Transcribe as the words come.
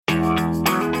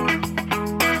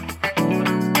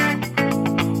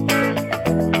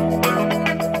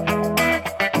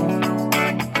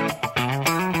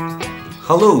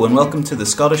Hello and welcome to the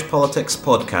Scottish Politics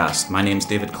Podcast. My name's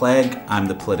David Clegg, I'm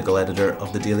the political editor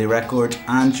of the Daily Record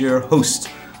and your host.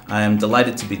 I am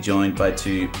delighted to be joined by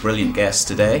two brilliant guests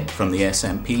today. From the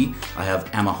SNP, I have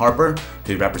Emma Harper,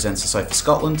 who represents the south of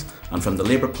Scotland, and from the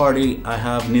Labour Party, I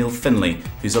have Neil Findlay,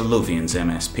 who's a Lothians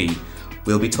MSP.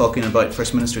 We'll be talking about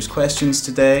First Minister's questions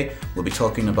today, we'll be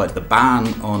talking about the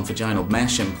ban on vaginal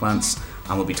mesh implants,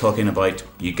 and we'll be talking about,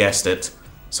 you guessed it,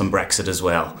 some Brexit as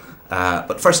well.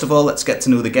 But first of all, let's get to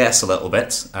know the guests a little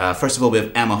bit. First of all, we have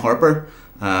Emma Harper.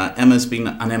 Emma's been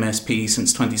an MSP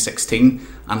since 2016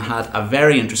 and had a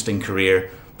very interesting career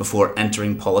before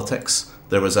entering politics.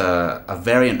 There was a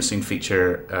very interesting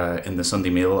feature in the Sunday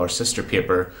Mail, our sister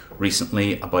paper,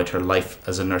 recently about her life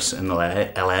as a nurse in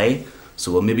LA.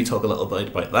 So we'll maybe talk a little bit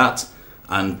about that.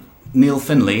 And Neil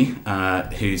Findlay,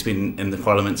 who's been in the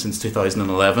Parliament since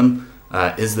 2011,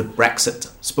 is the Brexit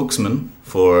spokesman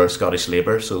for Scottish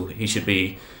Labour, so he should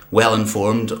be well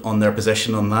informed on their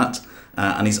position on that.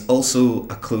 And he's also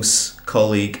a close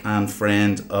colleague and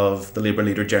friend of the Labour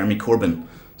leader Jeremy Corbyn.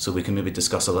 So we can maybe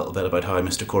discuss a little bit about how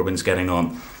Mr Corbyn's getting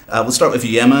on. We'll start with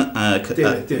you, Emma.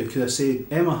 David, could I say,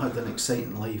 Emma had an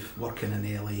exciting life working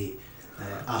in LA.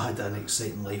 I had an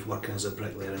exciting life working as a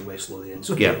bricklayer in West Lothian.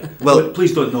 So yeah, well,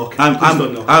 please don't knock it.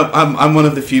 I'm one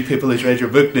of the few people who's read your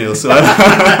book, Neil. So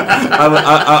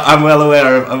I'm well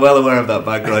aware of that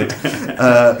background.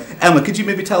 Emma, could you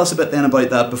maybe tell us a bit then about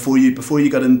that before you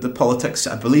got into politics?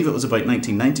 I believe it was about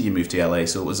 1990 you moved to LA,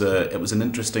 so it was an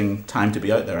interesting time to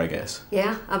be out there, I guess.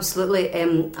 Yeah, absolutely.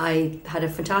 I had a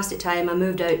fantastic time. I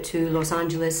moved out to Los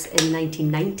Angeles in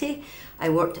 1990. I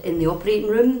worked in the operating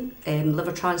room,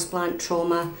 liver transplant,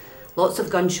 trauma, lots of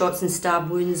gunshots and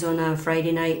stab wounds on a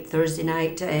Friday night, Thursday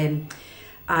night, and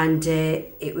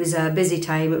it was a busy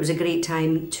time. It was a great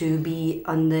time to be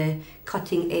on the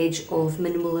cutting edge of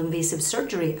minimal invasive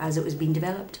surgery as it was being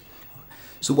developed.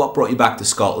 So what brought you back to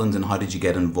Scotland and how did you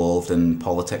get involved in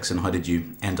politics and how did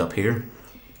you end up here?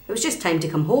 It was just time to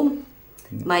come home.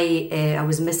 I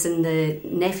was missing the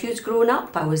nephews growing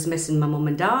up, I was missing my mum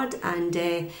and dad,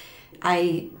 and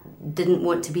I didn't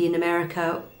want to be in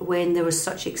America when there was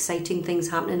such exciting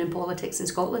things happening in politics in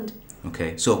Scotland.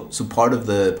 Okay, so part of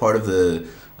the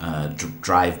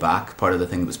drive back, part of the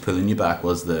thing that was pulling you back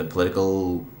was the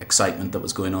political excitement that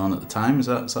was going on at the time. Is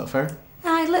that fair?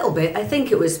 A little bit. I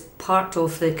think it was part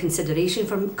of the consideration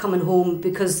for coming home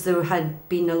because there had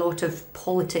been a lot of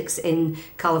politics in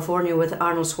California with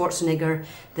Arnold Schwarzenegger,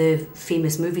 the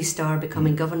famous movie star,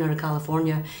 becoming governor of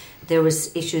California. There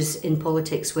was issues in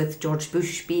politics with George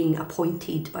Bush being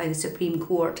appointed by the Supreme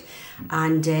Court,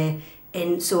 and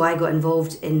so I got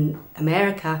involved in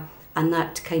America, and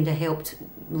that kind of helped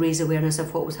raise awareness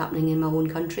of what was happening in my own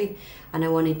country, and I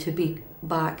wanted to be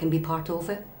back and be part of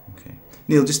it. Okay,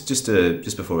 Neil, just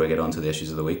before we get on to the issues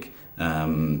of the week,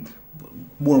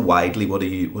 more widely, what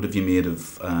have you made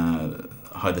of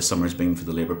how the summer's been for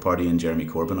the Labour Party and Jeremy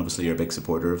Corbyn? Obviously, you're a big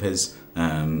supporter of his.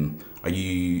 Are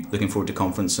you looking forward to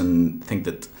conference and think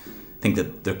that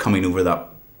they're coming over that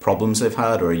problems they've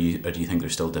had, or do you think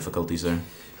there's still difficulties there?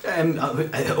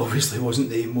 It obviously wasn't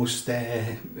the most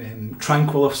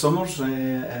tranquil of summers,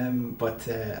 but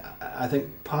I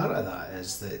think part of that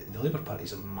is that the Labour Party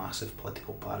is a massive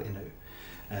political party now.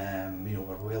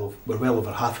 We're well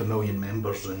over 500,000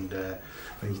 members, and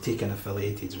when you take in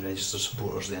affiliated and registered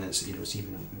supporters, then it's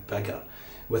even bigger.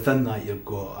 Within that, you've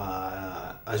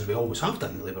got, as we always have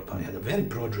done, the Labour Party had a very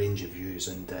broad range of views,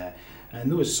 and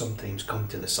those sometimes come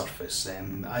to the surface.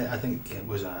 I think it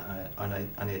was an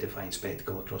edifying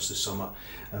spectacle across the summer,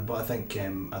 but I think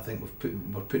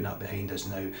we're putting that behind us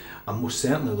now. I'm most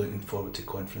certainly looking forward to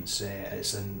conference.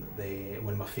 It's in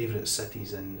one of my favourite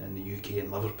cities in the UK,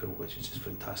 in Liverpool, which is just a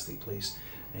fantastic place.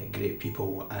 Great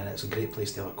people, and it's a great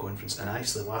place to have a conference. And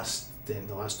actually,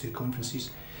 the last two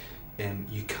conferences,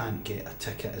 you can't get a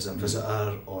ticket as a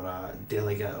visitor or a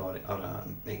delegate or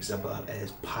an exhibitor. It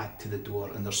is packed to the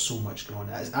door, and there's so much going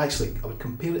on. It's actually, I would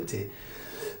compare it to,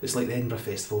 it's like the Edinburgh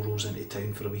Festival rolls into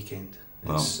town for a weekend.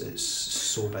 It's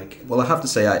so big. Well, I have to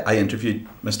say, I interviewed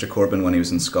Mr Corbyn when he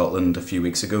was in Scotland a few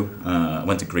weeks ago. I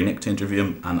went to Greenock to interview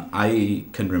him, and I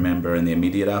can remember in the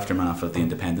immediate aftermath of the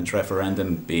independence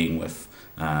referendum being with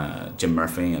Jim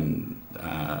Murphy and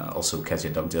also Kezia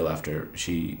Dugdale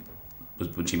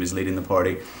when she was leading the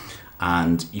party,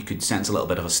 and you could sense a little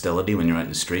bit of hostility when you're out in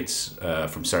the streets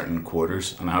from certain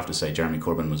quarters, and I have to say Jeremy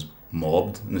Corbyn was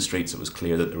mobbed in the streets. It was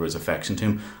clear that there was affection to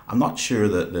him. I'm not sure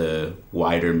that the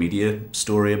wider media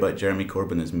story about Jeremy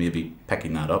Corbyn is maybe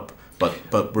picking that up,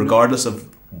 but regardless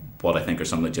of what I think are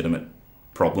some legitimate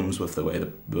problems with the way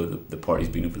the party's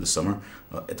been over the summer.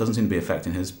 It doesn't seem to be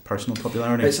affecting his personal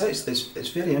popularity. It's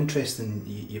very interesting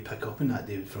you pick up on that,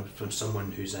 David, from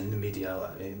someone who's in the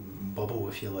media bubble,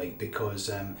 if you like,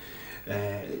 because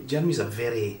Jeremy's a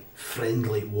very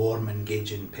friendly, warm,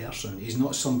 engaging person. He's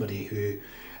not somebody who,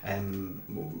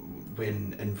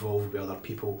 when involved with other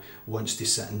people, wants to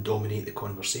sit and dominate the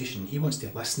conversation. He wants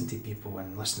to listen to people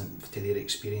and listen to their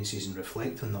experiences and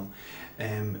reflect on them.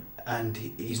 And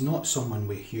he's not someone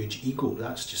with huge ego.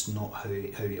 That's just not how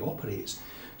he operates.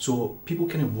 So people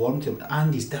kind of warm to him,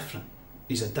 and he's different.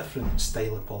 He's a different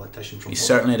style of politician. He's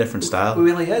certainly a different style.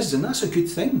 Well, he is, and that's a good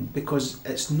thing, because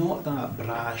it's not that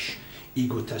brash,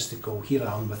 egotistical, here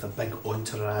I am with a big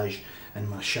entourage and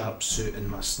my sharp suit and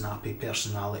my snappy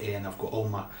personality, and I've got all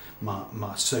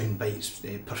my sound bites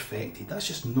perfected. That's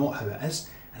just not how it is,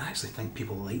 and I actually think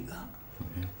people like that.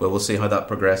 Okay. Well, we'll see how that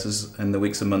progresses in the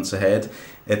weeks and months ahead.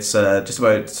 It's just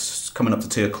about coming up to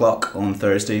 2 o'clock on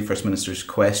Thursday. First Minister's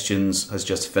Questions has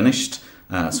just finished,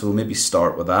 so we'll maybe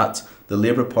start with that. The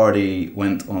Labour Party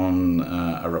went on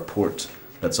a report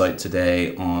that's out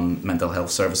today on mental health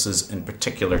services, in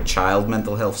particular child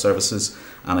mental health services,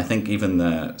 and I think even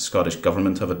the Scottish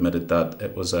Government have admitted that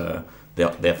it was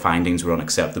their findings were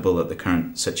unacceptable, that the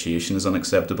current situation is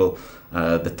unacceptable.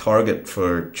 The target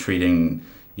for treating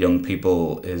young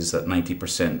people is that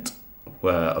 90%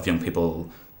 of young people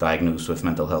diagnosed with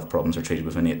mental health problems are treated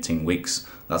within 18 weeks.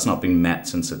 That's not been met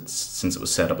since it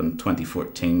was set up in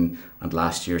 2014, and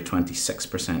last year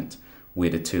 26%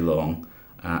 waited too long.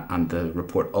 And the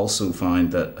report also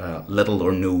found that little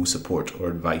or no support or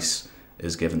advice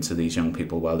is given to these young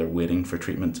people while they're waiting for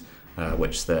treatment,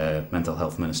 which the Mental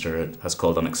Health Minister has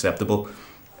called unacceptable.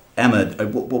 Emma,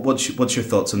 what's your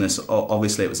thoughts on this?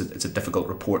 Obviously, it's a difficult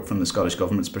report from the Scottish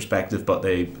Government's perspective, but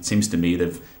it seems to me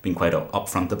they've been quite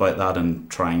upfront about that and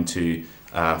trying to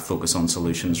focus on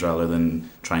solutions rather than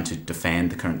trying to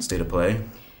defend the current state of play.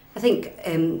 I think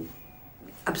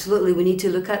absolutely we need to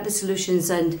look at the solutions,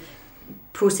 and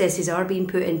processes are being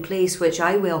put in place, which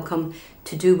I welcome,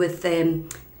 to do with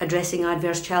addressing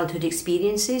adverse childhood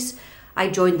experiences. I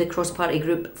joined the cross-party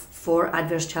group for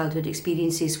adverse childhood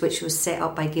experiences, which was set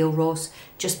up by Gail Ross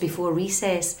just before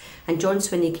recess, and John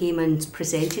Swinney came and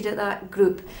presented at that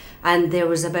group, and there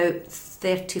was about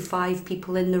 35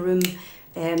 people in the room,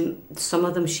 some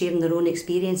of them sharing their own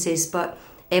experiences, but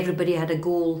everybody had a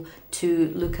goal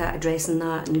to look at addressing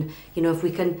that. And if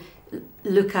we can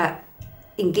look at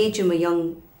engaging with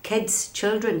young kids,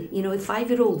 children,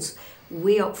 5-year-olds,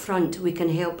 way up front, we can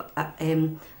help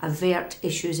avert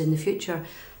issues in the future.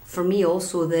 For me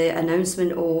also, the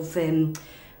announcement of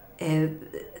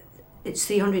it's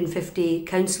 350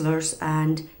 counsellors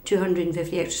and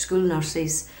 250 extra school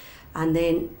nurses, and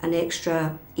then an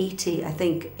extra 80, I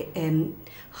think,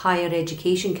 higher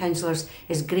education counsellors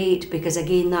is great, because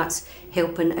again that's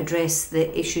helping address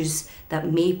the issues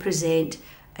that may present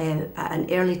at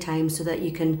an early time, so that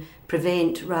you can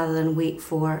prevent rather than wait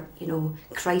for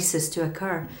crisis to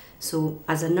occur. So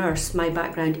as a nurse, my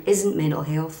background isn't mental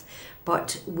health,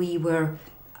 but we were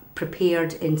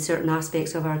prepared in certain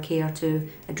aspects of our care to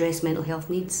address mental health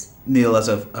needs. Neil, as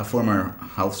a former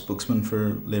health spokesman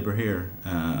for Labour here,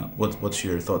 what's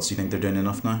your thoughts? Do you think they're doing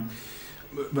enough now?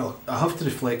 Well, I have to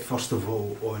reflect first of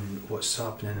all on what's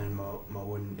happening in my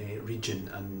own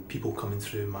region, and people coming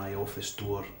through my office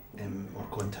door or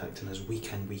contacting us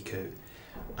week in, week out.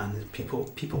 And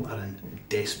people are in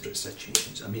desperate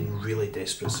situations. I mean, really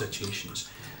desperate situations.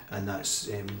 And that's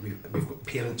we've got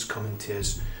parents coming to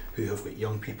us who have got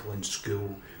young people in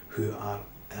school who are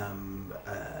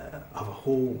have a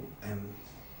whole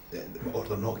or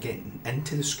they're not getting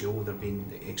into the school. They're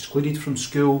being excluded from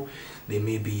school. They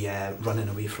may be running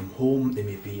away from home. They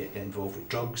may be involved with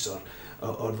drugs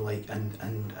or like,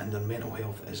 and their mental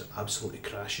health is absolutely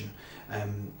crashing.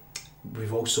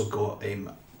 We've also got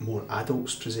more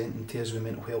adults presenting to us with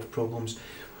mental health problems.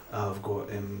 I've got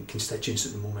constituents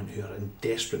at the moment who are in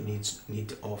desperate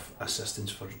need of assistance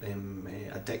for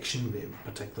addiction,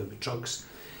 particularly with drugs,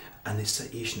 and the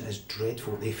situation is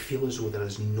dreadful. They feel as though there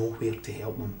is nowhere to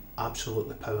help them,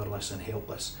 absolutely powerless and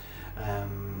helpless,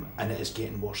 and it is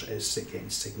getting worse. It is getting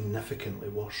significantly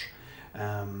worse.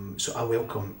 So I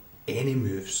welcome any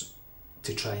moves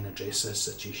to try and address this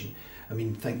situation. I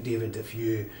mean, think, David, if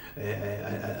you,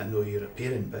 I know you're a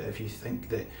parent, but if you think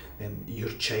that your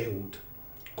child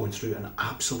going through an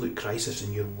absolute crisis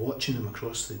and you're watching them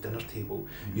across the dinner table,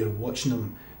 you're watching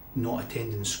them not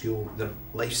attending school, their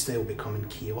lifestyle becoming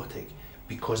chaotic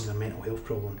because of their mental health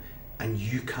problem, and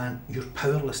you're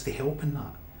powerless to help in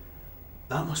that.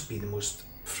 That must be the most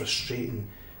frustrating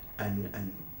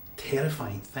and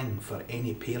terrifying thing for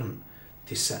any parent,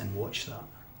 to sit and watch that.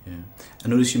 Yeah. I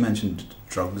noticed you mentioned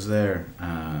drugs there.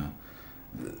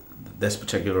 This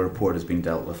particular report has been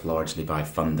dealt with largely by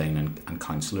funding and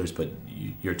counsellors, but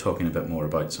you're talking a bit more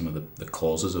about some of the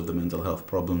causes of the mental health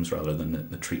problems rather than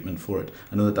the treatment for it.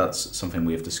 I know that's something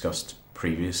we have discussed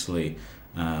previously.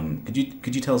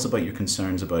 Could you tell us about your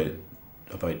concerns about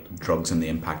drugs and the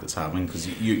impact it's having? Because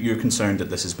you're concerned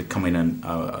that this is becoming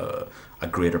a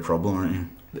greater problem, aren't you?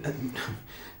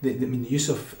 The use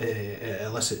of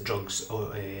illicit drugs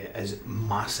is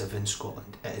massive in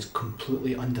Scotland. It is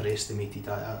completely underestimated.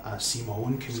 I see my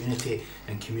own community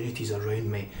and communities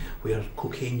around me where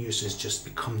cocaine use has just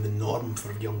become the norm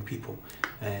for young people.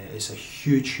 It's a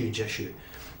huge issue.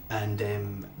 And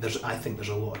I think there's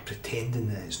a lot of pretending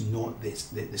that it's not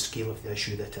the scale of the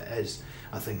issue that it is.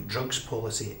 I think drugs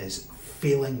policy is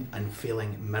failing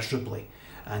miserably,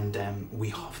 and we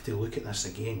have to look at this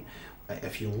again.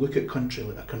 If you look at a country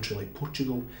like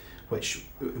Portugal, which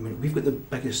we've got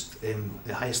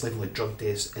the highest level of drug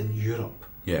deaths in Europe.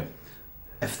 Yeah.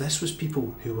 If this was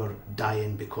people who were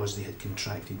dying because they had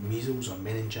contracted measles or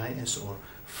meningitis or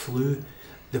flu,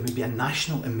 there would be a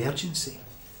national emergency.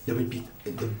 There would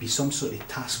be some sort of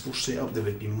task force set up. There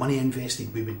would be money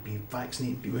invested. We would be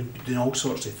vaccinating. We would be doing all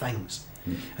sorts of things.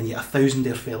 And yet 1,000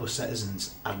 of our fellow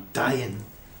citizens are dying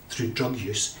through drug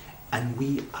use, and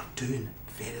we are doing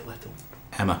very little.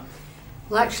 Emma.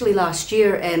 Well, actually last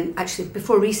year,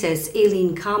 before recess,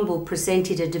 Aileen Campbell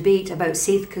presented a debate about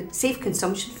safe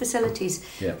consumption facilities,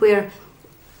 where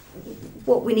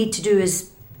what we need to do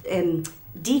is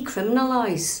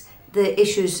decriminalise the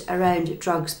issues around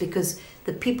drugs, because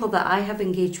the people that I have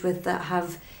engaged with that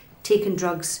have taken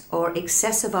drugs or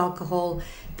excessive alcohol,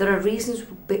 there are reasons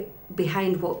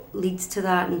behind what leads to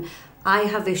that, and I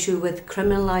have issue with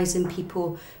criminalising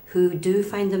people who do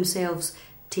find themselves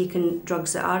taking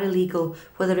drugs that are illegal,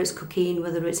 whether it's cocaine,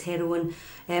 whether it's heroin.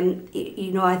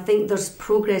 I think there's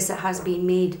progress that has been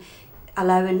made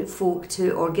allowing folk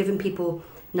or giving people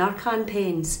Narcan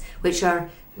pens, which are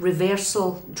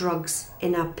reversal drugs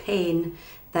in a pen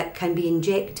that can be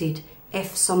injected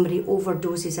if somebody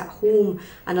overdoses at home.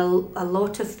 And a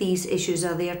lot of these issues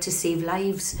are there to save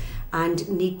lives and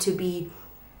need to be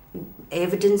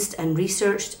evidenced and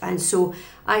researched, and so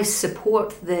I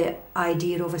support the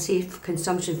idea of a safe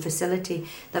consumption facility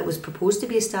that was proposed to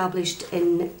be established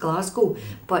in Glasgow,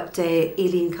 but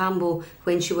Aileen Campbell,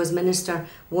 when she was Minister,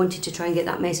 wanted to try and get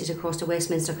that message across to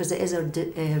Westminster, because it is a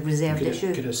reserved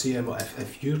issue. Could I say, Emma,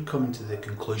 if you're coming to the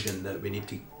conclusion that we need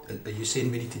to, are you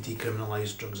saying we need to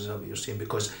decriminalise drugs? Is that what you're saying?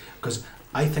 Because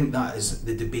I think that is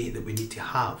the debate that we need to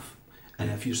have. And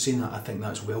if you're saying that, I think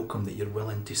that's welcome that you're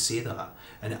willing to say that.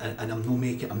 And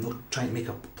I'm not trying to make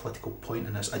a political point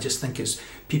in this. I just think it's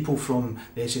people from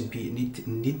the SNP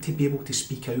need to be able to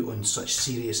speak out on such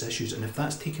serious issues. And if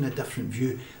that's taking a different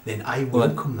view, then I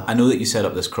welcome that. I know that you set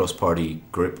up this cross-party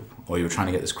group, or you were trying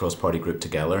to get this cross-party group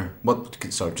together.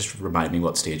 Just remind me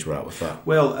what stage we're at with that.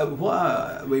 Well,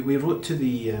 we wrote to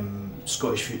the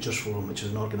Scottish Futures Forum, which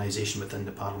is an organisation within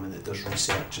the Parliament that does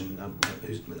research, and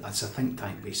it's a think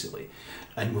tank basically.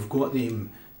 And we've got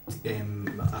them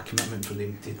a commitment for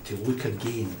them to look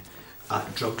again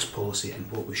at drugs policy and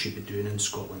what we should be doing in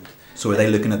Scotland. So are they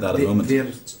looking at that at the moment?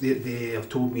 They have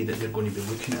told me that they're going to be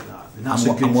looking at that. And that's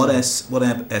what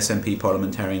SNP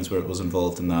parliamentarians was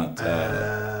involved in that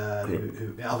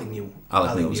group? Alec Neil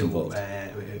was involved.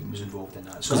 Was involved in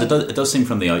that. Because it does seem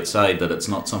from the outside that it's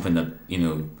not something that,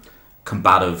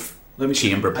 combative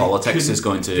chamber politics is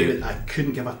going to... David, I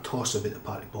couldn't give a toss about the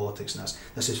party politics in this.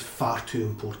 This is far too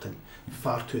important.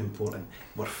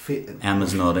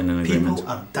 Emma's not in an agreement. People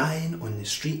are dying on the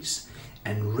streets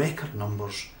in record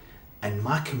numbers in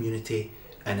my community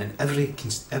and in every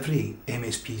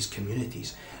MSP's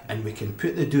communities, and we can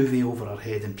put the duvet over our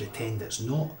head and pretend it's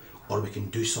not, or we can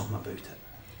do something about it.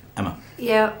 Emma?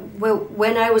 Yeah, well,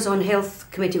 when I was on Health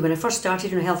Committee, when I first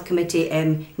started on Health Committee,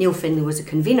 Neil Findlay was a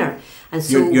convener. And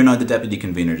so you're now the Deputy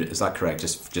Convener, is that correct,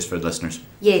 just for the listeners?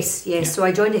 Yes. Yeah. So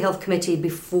I joined the Health Committee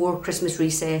before Christmas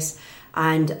recess,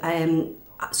 and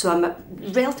so I'm a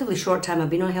relatively short time I've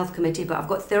been on Health Committee, but I've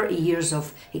got 30 years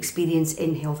of experience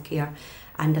in healthcare,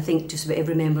 and I think just about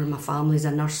every member of my family is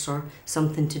a nurse or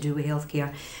something to do with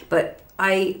healthcare. But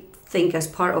I think as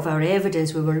part of our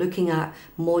evidence, we were looking at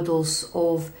models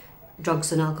of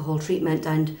drugs and alcohol treatment,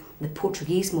 and the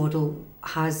Portuguese model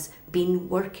has been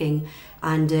working,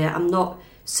 and I'm not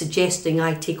suggesting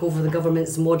I take over the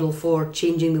government's model for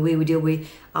changing the way we deal with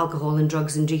alcohol and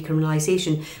drugs and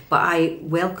decriminalisation, but I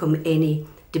welcome any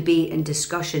debate and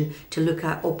discussion to look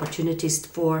at opportunities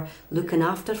for looking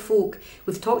after folk.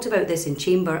 We've talked about this in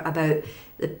Chamber, about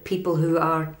the people who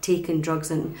are taking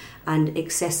drugs and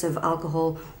excessive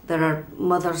alcohol. There are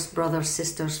mothers, brothers,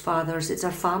 sisters, fathers. It's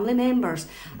our family members,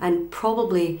 and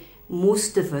probably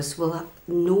most of us will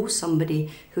know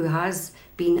somebody who has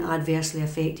been adversely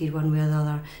affected one way or the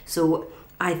other. So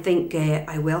I think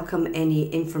I welcome any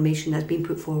information that's been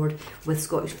put forward with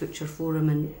Scottish Future Forum,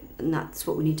 and that's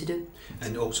what we need to do.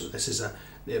 And also, this is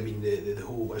the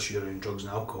whole issue around drugs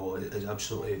and alcohol is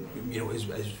absolutely, is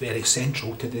very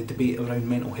central to the debate around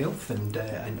mental health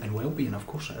and well-being. Of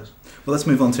course it is. Well, let's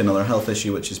move on to another health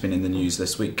issue which has been in the news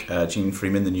this week. Jean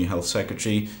Freeman, the new health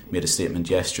secretary, made a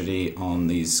statement yesterday on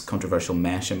these controversial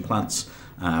mesh implants,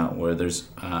 where there's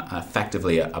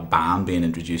effectively a ban being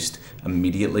introduced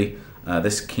immediately.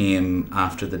 This came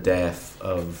after the death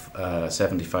of a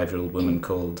 75-year-old woman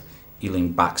called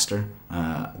Eileen Baxter,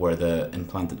 where the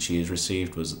implant that she has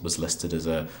received was listed as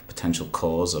a potential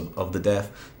cause of the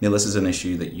death. Neil, this is an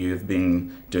issue that you've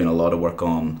been doing a lot of work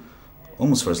on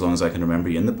almost for as long as I can remember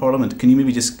you in the Parliament. Can you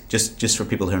maybe just for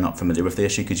people who are not familiar with the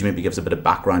issue, could you maybe give us a bit of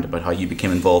background about how you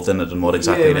became involved in it and what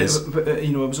exactly it is? I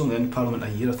was only in Parliament a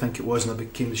year, I think it was, and I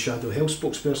became the Shadow Health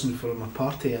spokesperson for my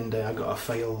party, and I got a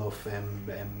file of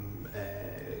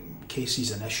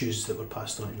cases and issues that were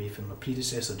passed on to me from my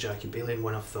predecessor, Jackie Bailey, and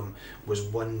one of them was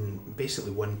one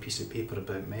piece of paper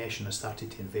about mesh, and I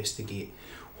started to investigate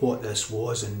what this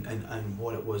was and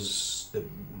what it was that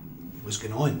was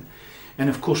going on. And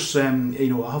of course, I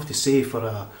have to say, for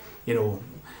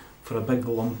a big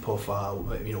lump of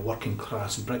working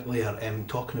class bricklayer,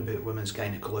 talking about women's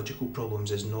gynecological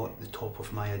problems is not the top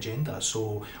of my agenda.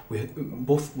 So we,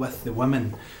 both with the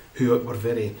women who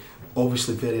were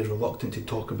obviously very reluctant to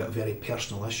talk about a very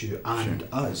personal issue, and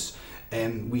us,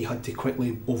 we had to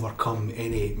quickly overcome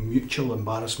any mutual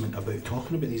embarrassment about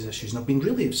talking about these issues. And I've been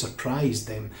really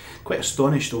surprised, quite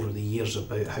astonished over the years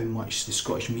about how much the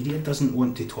Scottish media doesn't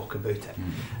want to talk about it.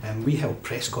 We held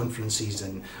press conferences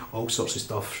and all sorts of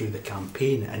stuff through the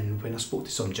campaign, and when I spoke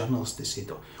to some journalists, they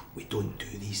said, we don't do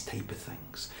these type of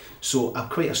things. So I'm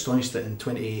quite astonished that in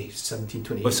 2017,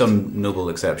 2018... With some noble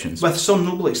exceptions. With some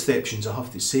noble exceptions, I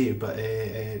have to say, but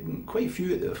very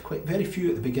few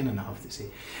at the beginning, I have to say.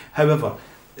 However,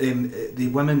 the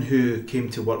women who came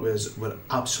to work with us were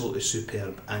absolutely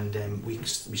superb, and we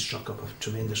struck up a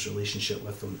tremendous relationship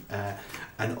with them,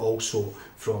 and also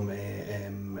from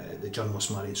the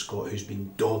journalist Marion Scott, who's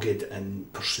been dogged in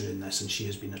pursuing this, and she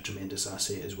has been a tremendous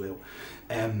asset as well.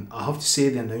 I have to say,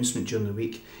 the announcement during the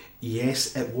week,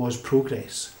 yes, it was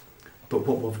progress, but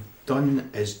what we've done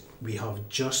is we have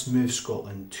just moved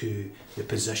Scotland to the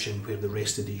position where the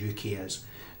rest of the UK is.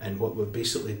 And what we're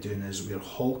basically doing is we're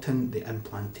halting the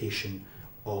implantation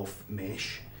of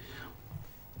mesh.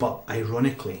 But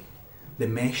ironically, the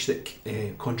mesh that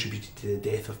contributed to the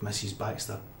death of Mrs.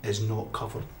 Baxter is not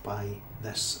covered by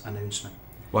this announcement.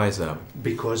 Why is that?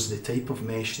 Because the type of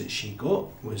mesh that she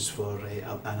got was for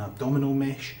an abdominal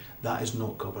mesh. That is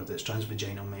not covered. It's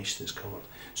transvaginal mesh that's covered.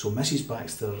 So Mrs.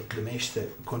 Baxter, the mesh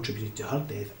that contributed to her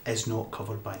death, is not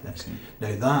covered by this. Okay.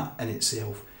 Now that in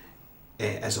itself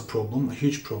is a problem, a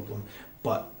huge problem,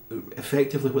 but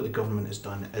effectively what the government has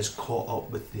done is caught up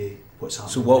with what's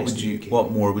happening. So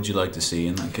what more would you like to see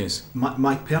in that case?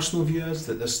 My personal view is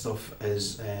that this stuff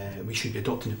is we should be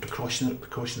adopting a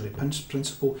precautionary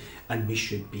principle, and we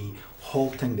should be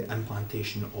halting the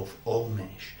implantation of all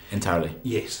mesh entirely.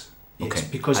 Yes. Okay.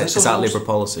 Because is that Labour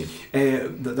policy?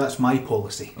 That's my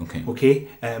policy. Okay.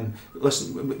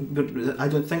 Listen, I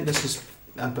don't think this is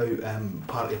about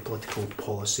party political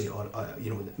policy or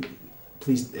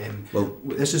please.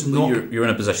 This is not. You're in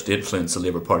a position to influence the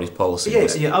Labour Party's policy.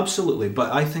 Yes, yeah, absolutely.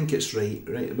 But I think it's right.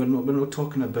 We're not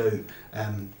talking about.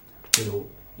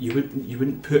 You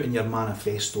wouldn't put in your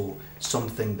manifesto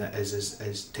something that is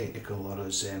as technical or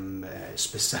as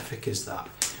specific as that.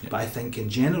 Yeah. But I think in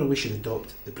general we should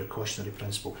adopt the precautionary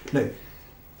principle. Now,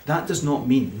 that does not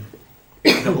mean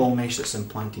that all mesh that's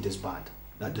implanted is bad.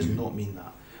 That does not mean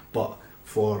that. But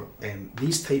for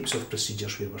these types of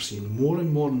procedures where we're seeing more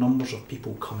and more numbers of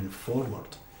people coming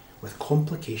forward with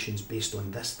complications based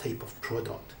on this type of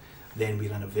product, then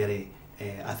we're in a very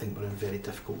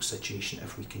difficult situation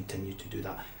if we continue to do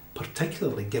that.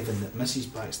 Particularly given that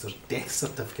Mrs. Baxter's death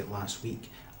certificate last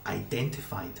week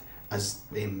identified as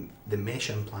the mesh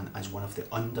implant as one of the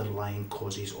underlying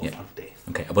causes of her death.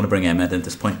 Okay, I want to bring Emma in at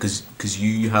this point because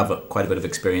you have quite a bit of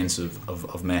experience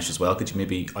of mesh as well. Could you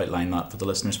maybe outline that for the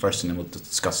listeners first, and then we'll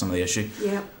discuss some of the issue?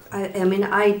 Yeah, I mean,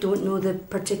 I don't know the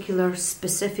particular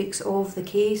specifics of the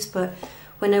case, but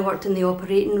when I worked in the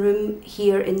operating room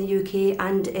here in the UK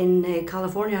and in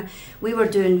California, we were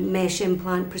doing mesh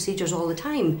implant procedures all the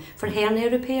time for hernia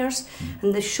repairs.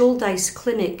 And the Shouldice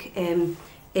Clinic in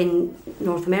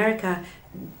North America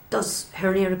does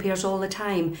hernia repairs all the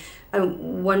time.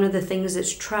 One of the things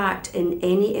that's tracked in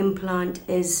any implant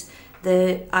is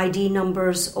the ID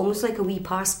numbers, almost like a wee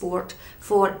passport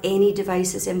for any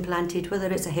device that's implanted,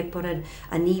 whether it's a hip or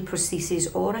a knee prosthesis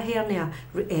or a hernia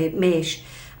mesh.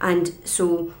 And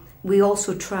so we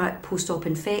also track post-op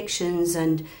infections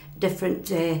and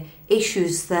different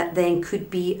issues that then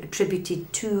could be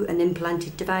attributed to an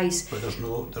implanted device. But there's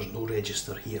no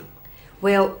register here.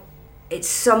 Well, it's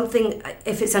something,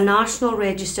 if it's a national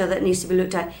register that needs to be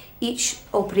looked at, each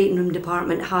operating room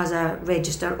department has a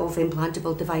register of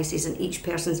implantable devices, and each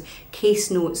person's case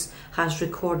notes has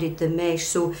recorded the mesh.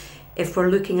 So if we're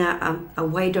looking at a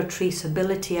wider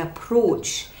traceability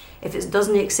approach, if it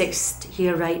doesn't exist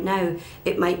here right now,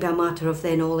 it might be a matter of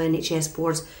then all NHS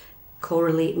boards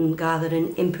correlating,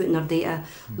 gathering, inputting their data,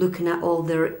 looking at all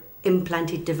their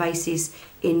implanted devices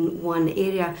in one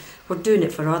area. We're doing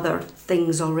it for other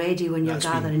things already when you're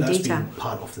gathering data. That's been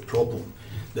part of the problem,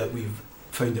 that we've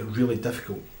found it really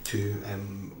difficult to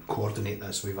coordinate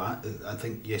this. I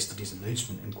think yesterday's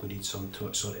announcement included some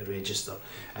sort of register,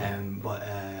 but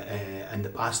in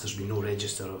the past there's been no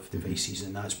register of devices,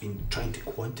 and that's been trying to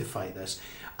quantify this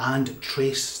and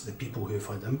trace the people who've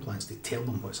had implants to tell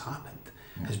them what's happened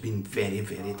has been very,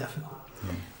 very difficult.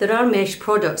 There are mesh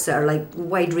products that are like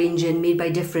wide ranging, made by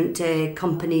different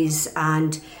companies,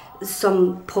 and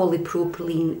some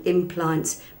polypropylene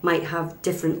implants might have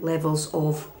different levels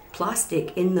of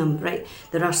plastic in them, right?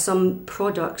 There are some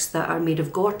products that are made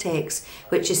of Gore-Tex,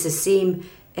 which is the same.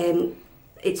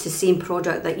 It's the same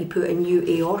product that you put a new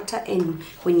aorta in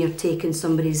when you're taking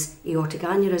somebody's aortic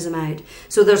aneurysm out.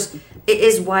 So it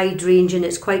is wide ranging.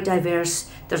 It's quite diverse.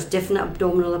 There's different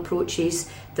abdominal approaches.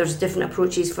 There's different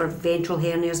approaches for ventral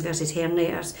hernias versus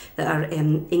hernias that are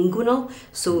inguinal.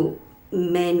 So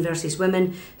men versus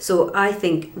women. So I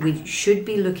think we should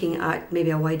be looking at maybe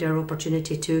a wider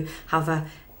opportunity to have a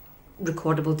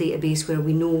recordable database where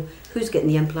we know who's getting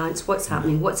the implants, what's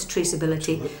happening, what's the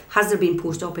traceability, has there been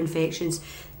post-op infections,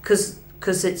 because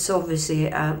it's obviously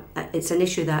it's an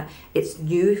issue that it's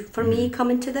new for me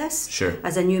coming to this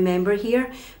as a new member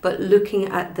here, but looking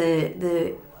at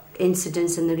the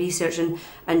incidents and the research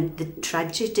and the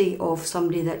tragedy of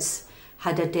somebody that's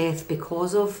had a death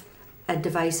because of a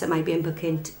device that might be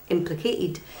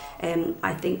implicated,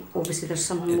 I think obviously there's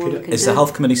something more we can do. Is the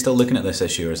health committee still looking at this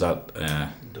issue, or is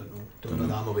that... Don't know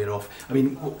that I'm aware of. I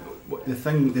mean, the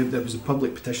thing, there was a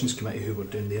public petitions committee who were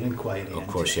doing their inquiry. Of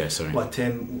course, yes, sorry. But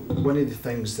one of the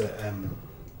things that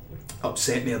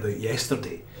upset me about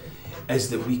yesterday is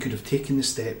that we could have taken the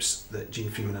steps that Jeane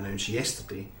Freeman announced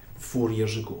yesterday 4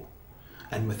 years ago.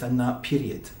 And within that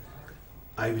period,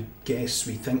 I would guess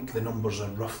we think the numbers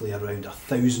are roughly around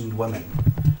 1,000 women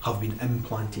have been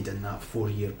implanted in that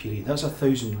 4-year period. That's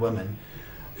 1,000 women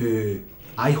who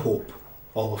I hope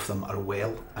all of them are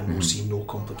well and will see no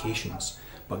complications.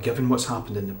 But given what's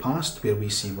happened in the past, where we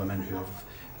see women who have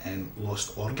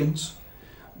lost organs,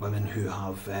 women who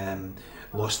have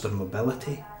lost their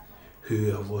mobility,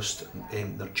 who have lost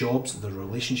their jobs, their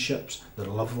relationships, their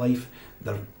love life,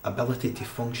 their ability to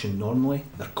function normally,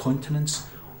 their continence,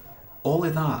 all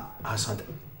of that has had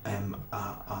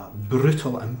a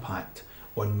brutal impact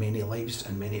on many lives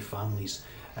and many families.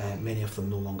 Many of them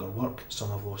no longer work, some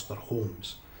have lost their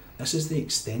homes. This is the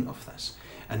extent of this.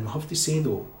 And we have to say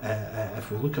though,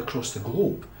 if we look across the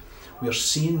globe, we are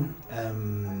seeing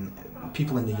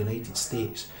people in the United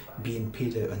States being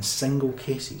paid out in single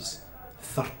cases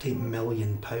 £30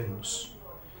 million.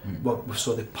 Well, we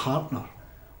saw the partner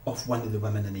of one of the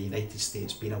women in the United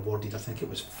States being awarded, I think it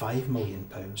was £5 million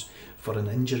for an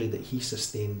injury that he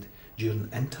sustained during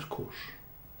intercourse.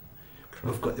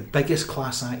 We've got the biggest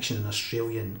class action in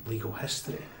Australian legal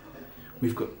history.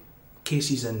 We've got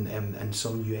cases in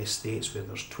some US states where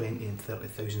there's 20 and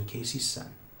 30,000 cases sitting.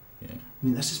 Yeah. I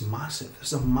mean, this is massive.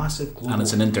 This is a massive global... And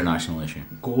it's an international issue.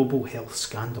 Global health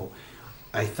scandal.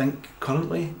 I think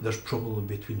currently there's probably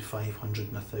between 500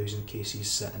 and 1,000 cases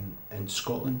sitting in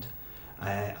Scotland.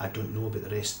 I don't know about the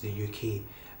rest of the UK.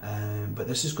 But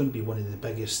this is going to be one of the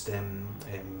biggest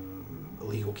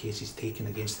legal cases taken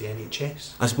against the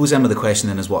NHS. I suppose, Emma, the question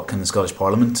then is, what can the Scottish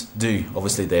Parliament do?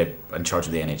 Obviously they're in charge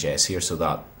of the NHS here, so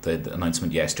that the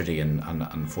announcement yesterday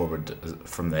and forward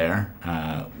from there,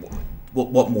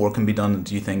 what more can be done,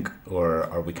 do you think, or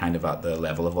are we kind of at the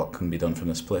level of what can be done from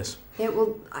this place? Yeah,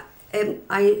 well,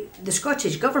 the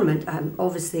Scottish Government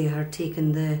obviously are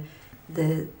taking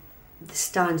the the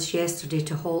stance yesterday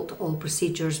to halt all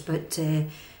procedures, but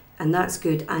and that's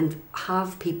good, and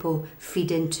have people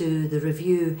feed into the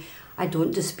review. I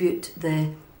don't dispute the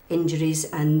injuries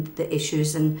and the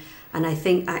issues, and I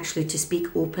think actually to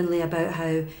speak openly about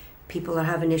how people are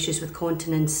having issues with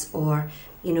continence, or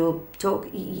you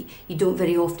don't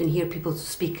very often hear people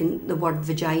speaking the word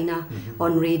vagina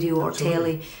on radio or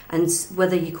telly, and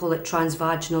whether you call it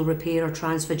transvaginal repair or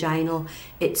transvaginal,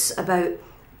 it's about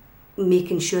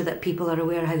making sure that people are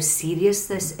aware how serious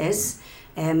this is.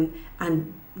 And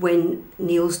when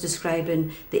Neil's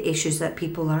describing the issues that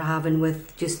people are having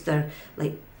with just their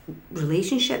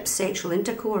relationships, sexual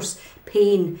intercourse,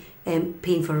 pain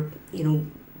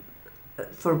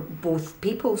for both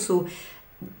people, so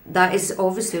that is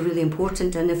obviously really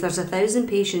important. And if there's 1,000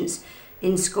 patients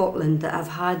in Scotland that have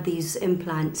had these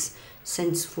implants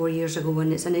since 4 years ago,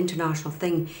 and it's an international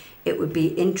thing, it would be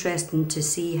interesting to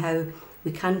see how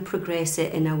we can progress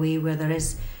it in a way where there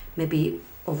is maybe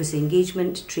obviously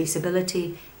engagement,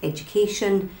 traceability,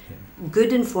 education,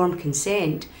 good informed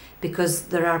consent, because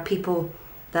there are people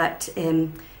that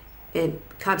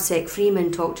CabSec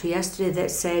Freeman talked to yesterday that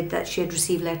said that she had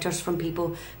received letters from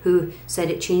people who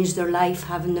said it changed their life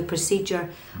having the procedure,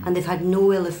 and they've had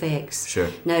no ill effects. Sure.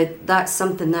 Now that's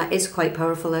something that is quite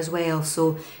powerful as well.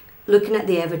 So looking at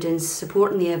the evidence,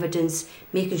 supporting the evidence,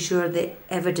 making sure the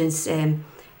evidence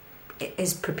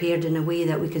is prepared in a way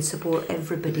that we can support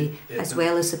everybody as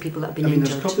well as the people that have been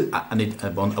injured. I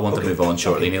want to move on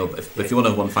shortly, Neil. If you want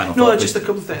to have one final thought. No, just a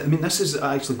couple of things. This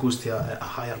actually goes to a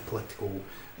higher political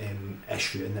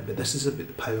issue, but this is about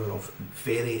the power of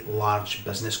very large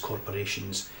business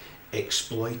corporations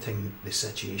exploiting the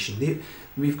situation.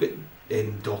 We've got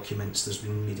documents, there's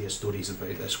been media stories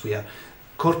about this, where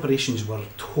corporations were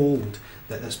told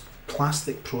that this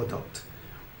plastic product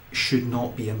should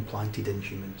not be implanted in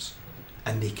humans,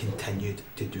 and they continued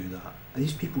to do that. And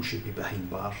these people should be behind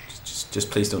bars. Just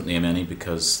please don't name any,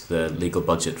 because the legal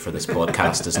budget for this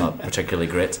podcast is not particularly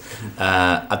great.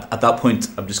 At that point,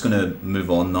 I'm just going to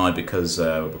move on now, because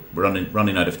we're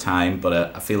running out of time,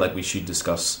 but I feel like we should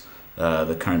discuss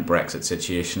the current Brexit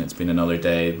situation. It's been another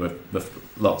day with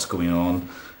lots going on.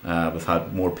 We've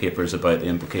had more papers about the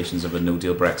implications of a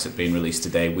no-deal Brexit being released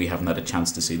today. We haven't had a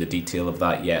chance to see the detail of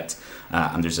that yet,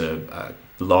 and there's a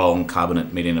long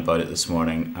cabinet meeting about it this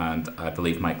morning, and I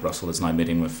believe Mike Russell is now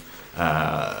meeting with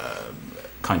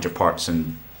counterparts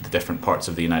in the different parts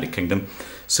of the United Kingdom.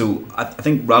 So I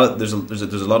think rather there's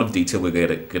a lot of detail we'll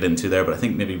get into there, but I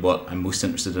think maybe what I'm most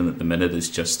interested in at the minute is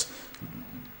just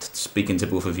speaking to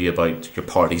both of you about your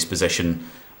party's position,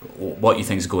 what you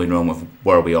think is going wrong with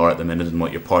where we are at the minute, and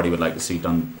what your party would like to see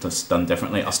done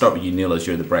differently. I'll start with you, Neil, as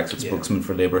you're the Brexit spokesman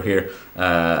for Labour here.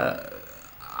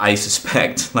 I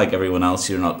suspect, like everyone else,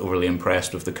 you're not overly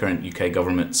impressed with the current UK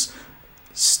government's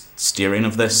steering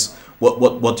of this.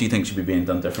 What do you think should be being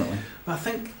done differently? I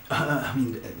think,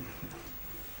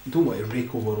 don't want to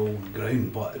rake over old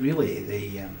ground, but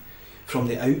really, from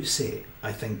the outset,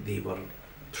 I think they were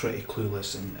pretty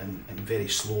clueless and very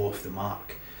slow off the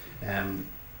mark.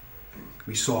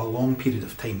 We saw a long period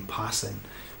of time passing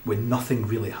with nothing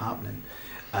really happening.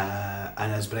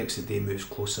 And as Brexit Day moves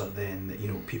closer, then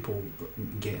people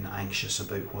getting anxious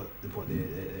about what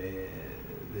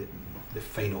the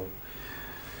final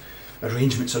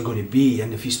arrangements are going to be.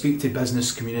 And if you speak to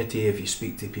business community, if you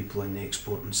speak to people in the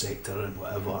exporting sector and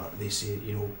whatever, they say,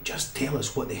 just tell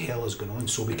us what the hell is going on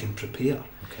so we can prepare.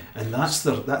 Okay. And that's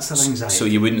their anxiety. So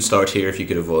you wouldn't start here if you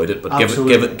could avoid it, but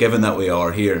given that we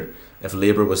are here, if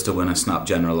Labour was to win a snap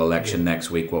general election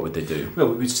next week, what would they do? Well,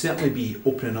 we would certainly be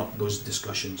opening up those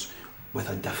discussions with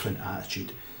a different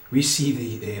attitude. We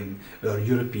see our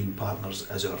European partners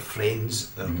as our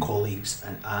friends, our colleagues,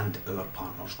 and our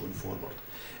partners going forward.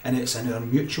 And it's in our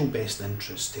mutual best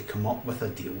interest to come up with a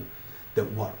deal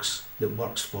that works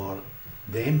for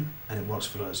them and it works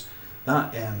for us.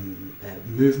 That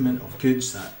movement of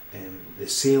goods, the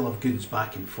sale of goods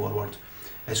back and forward,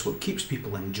 is what keeps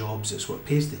people in jobs. It's what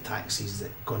pays the taxes that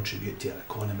contribute to our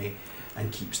economy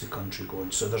and keeps the country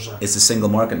going. So is the single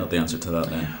market not the answer to that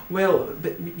then? Well,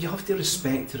 but you have to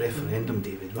respect the referendum,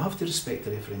 David. We have to respect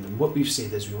the referendum. What we've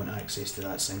said is we want access to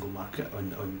that single market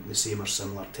on the same or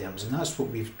similar terms, and that's what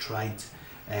we've tried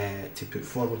to put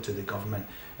forward to the government.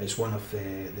 It's one of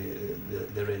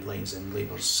the red lines in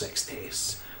Labour's 6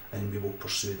 tests, and we will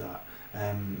pursue that.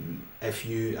 I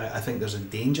think there's a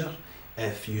danger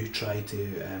if you try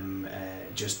to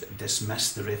just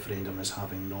dismiss the referendum as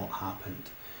having not happened.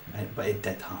 But it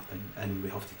did happen, and we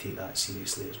have to take that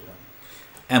seriously as well.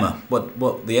 Emma,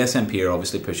 what the SNP are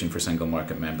obviously pushing for single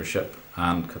market membership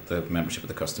and the membership of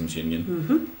the Customs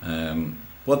Union.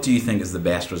 What do you think is the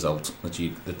best result that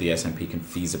the SNP can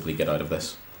feasibly get out of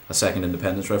this? A second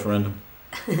independence referendum?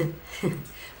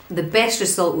 The best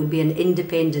result would be an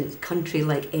independent country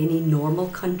like any normal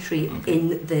country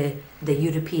in the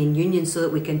European Union, so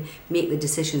that we can make the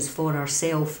decisions for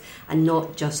ourselves and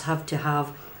not just have to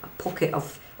have a pocket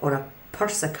of or a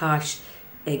purse of cash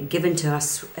given to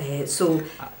us.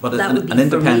 But an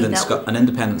independent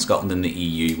Scotland in the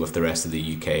EU with the rest of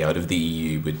the UK out of the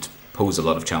EU would pose a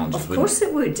lot of challenges. Of course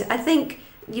it would. I think,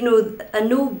 a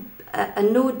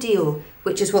no deal,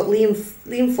 which is what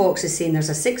Liam Fox is saying, there's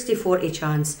a 60-40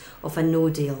 chance of a no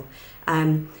deal.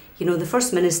 The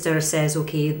First Minister says,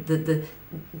 okay, the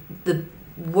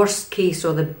worst case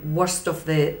or the worst of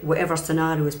the whatever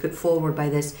scenario is put forward by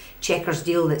this checkers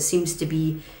deal that seems to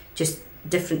be just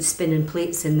different spinning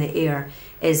plates in the air,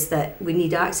 is that we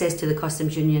need access to the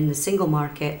customs union, the single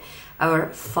market.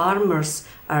 Our farmers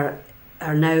are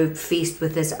now faced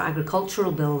with this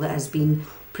agricultural bill that has been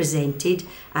presented,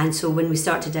 and so when we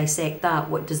start to dissect that,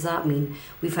 what does that mean?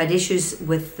 We've had issues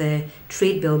with the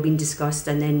trade bill being discussed,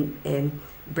 and then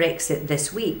Brexit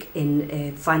this week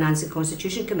in Finance and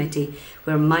Constitution Committee,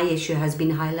 where my issue has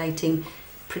been highlighting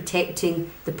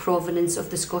protecting the provenance of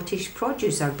the Scottish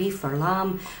produce, our beef, our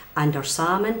lamb and our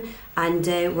salmon, and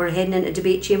we're heading into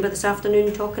debate chamber this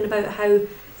afternoon talking about how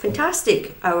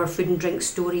fantastic our food and drink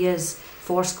story is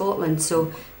for Scotland.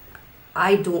 So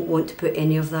I don't want to put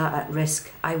any of that at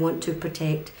risk. I want to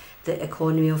protect the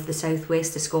economy of the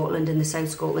southwest of Scotland and the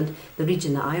South Scotland, the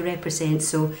region that I represent.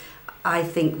 So I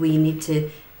think we need to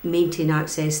maintain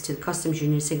access to the customs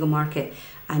union, single market,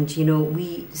 and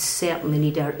we certainly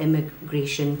need our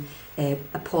immigration a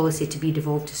policy to be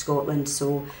devolved to Scotland.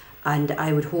 So, and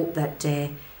I would hope that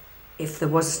if there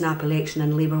was a snap election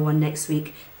and Labour won next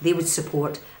week, they would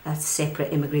support a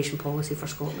separate immigration policy for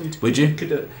Scotland. Would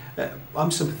you?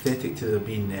 I'm sympathetic to there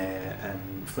being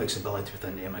flexibility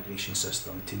within the immigration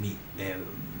system to meet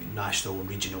national and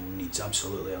regional needs.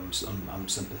 Absolutely, I'm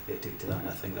sympathetic to that, and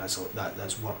I think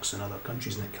that works in other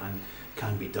countries and it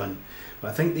can be done.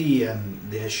 But I think the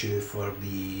issue for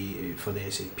the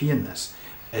SNP in this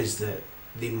is that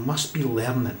they must be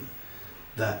learning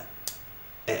that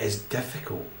it is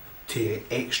difficult to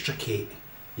extricate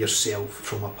yourself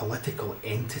from a political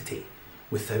entity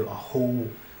without a whole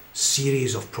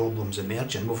series of problems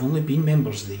emerging. We've only been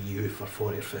members of the EU for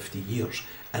 40 or 50 years,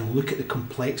 and look at the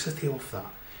complexity of that.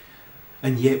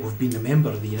 And yet we've been a member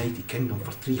of the United Kingdom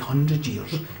for 300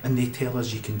 years, and they tell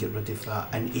us you can get rid of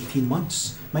that in 18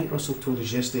 months. Mike Russell told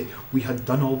us yesterday we had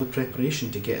done all the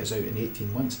preparation to get us out in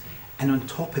 18 months. And on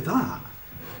top of that,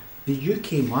 the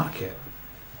UK market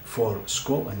for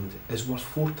Scotland is worth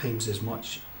 4 times as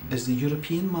much as the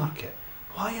European market.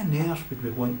 Why on earth would we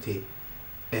want to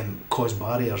cause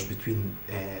barriers between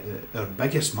our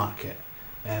biggest market?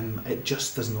 It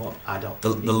just does not add up.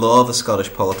 The law of the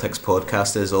Scottish Politics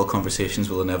podcast is all conversations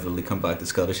will inevitably come back to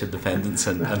Scottish independence,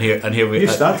 and here we. You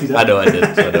started it. I know I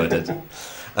did.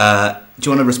 Do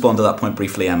you want to respond to that point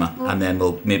briefly, Emma, and then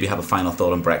we'll maybe have a final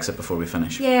thought on Brexit before we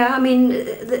finish? Yeah, I mean,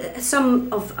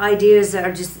 some of ideas that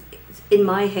are just in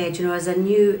my head, as a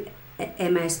new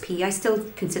MSP, I still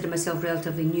consider myself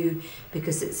relatively new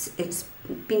because it's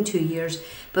been 2 years.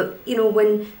 But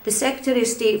when the Secretary of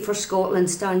State for Scotland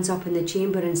stands up in the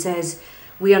chamber and says,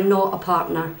 "We are not a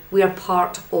partner, we are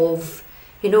part of,"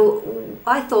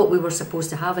 I thought we were supposed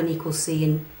to have an equal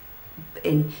say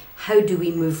in how do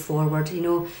we move forward.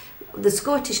 The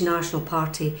Scottish National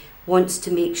Party wants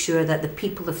to make sure that the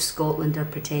people of Scotland are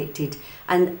protected,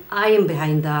 and I am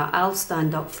behind that. I'll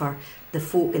stand up for the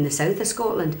folk in the south of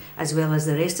Scotland as well as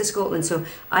the rest of Scotland. So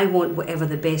I want whatever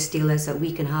the best deal is that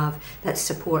we can have that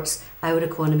supports our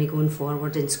economy going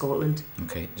forward in Scotland.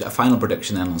 Okay, a final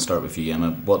prediction then. I'll start with you,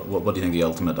 Emma. What do you think the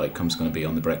ultimate outcome is going to be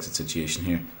on the Brexit situation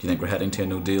here? Do you think we're heading to a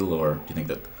no deal, or do you think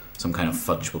that some kind of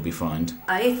fudge will be found?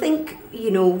 I think,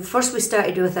 first we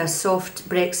started with a soft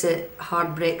Brexit,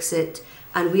 hard Brexit,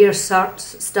 and we are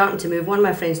starting to move. One of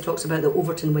my friends talks about the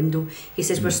Overton window. He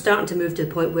says we're starting to move to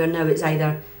the point where now it's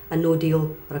either a no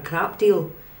deal or a crap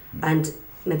deal. And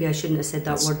maybe I shouldn't have said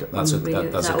that word on the radio.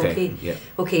 That's is that okay? Yeah.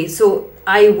 Okay, so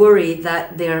I worry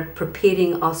that they're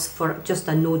preparing us for just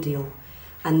a no deal.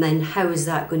 And then how is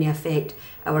that going to affect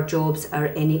our jobs, our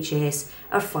NHS,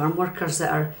 our farm workers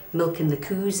that are milking the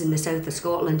coos in the south of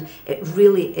Scotland? It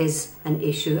really is an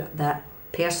issue that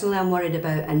personally I'm worried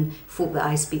about, and folk that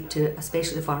I speak to,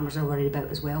 especially the farmers, are worried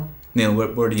about as well. Neil,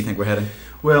 where do you think we're heading?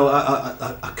 Well,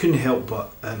 I couldn't help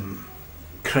but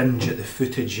cringe at the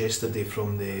footage yesterday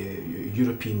from the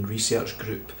European Research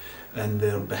Group and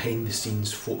their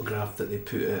behind-the-scenes photograph that they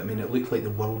put out. I mean, it looked like the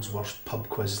world's worst pub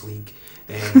quiz league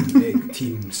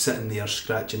team sitting there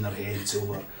scratching their heads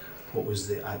over what was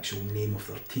the actual name of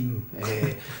their team.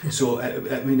 So,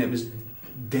 I mean, it was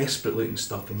desperate-looking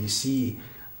stuff, and you see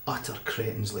utter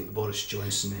cretins like Boris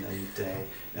Johnson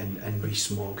and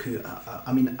Rees-Mogg, who,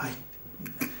 I mean,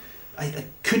 I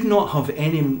could not have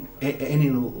any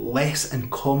less in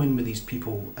common with these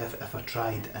people if I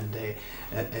tried, and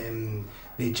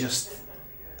they just,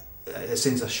 it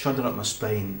sends a shudder up my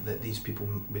spine that these people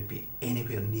would be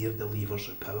anywhere near the levers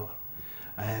of power.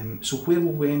 So where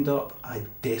will we end up? I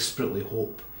desperately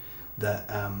hope that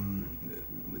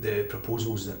the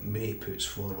proposals that May puts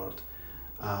forward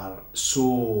are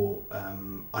so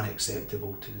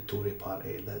unacceptable to the Tory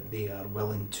party that they are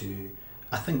willing to,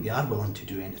 I think they are willing to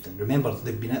do anything. Remember,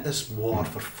 they've been at this war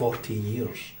for 40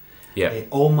 years. Yeah.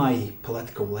 All my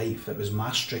political life, it was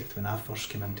Maastricht when I first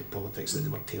came into politics that they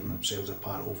were tearing themselves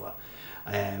apart over.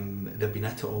 They've been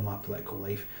at it all my political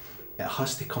life. It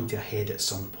has to come to a head at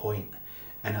some point,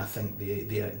 and I think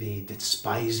they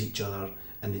despise each other,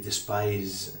 and they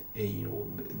despise the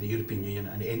European Union,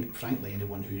 and frankly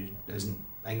anyone who isn't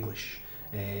English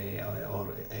or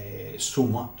so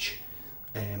much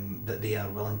that they are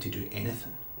willing to do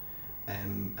anything,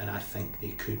 and I think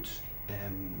they could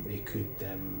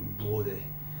blow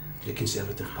the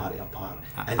Conservative Party apart.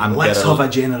 And let's have a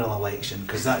general election,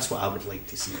 because that's what I would like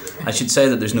to see. I should say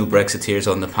that there's no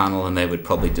Brexiteers on the panel, and they would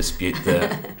probably dispute the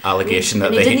allegation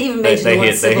that they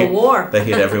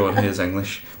hate everyone who is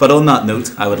English. But on that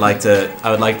note, I would like to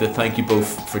thank you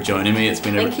both for joining me. It's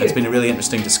been a really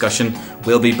interesting discussion.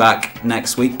 We'll be back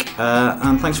next week,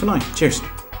 and thanks for now. Cheers.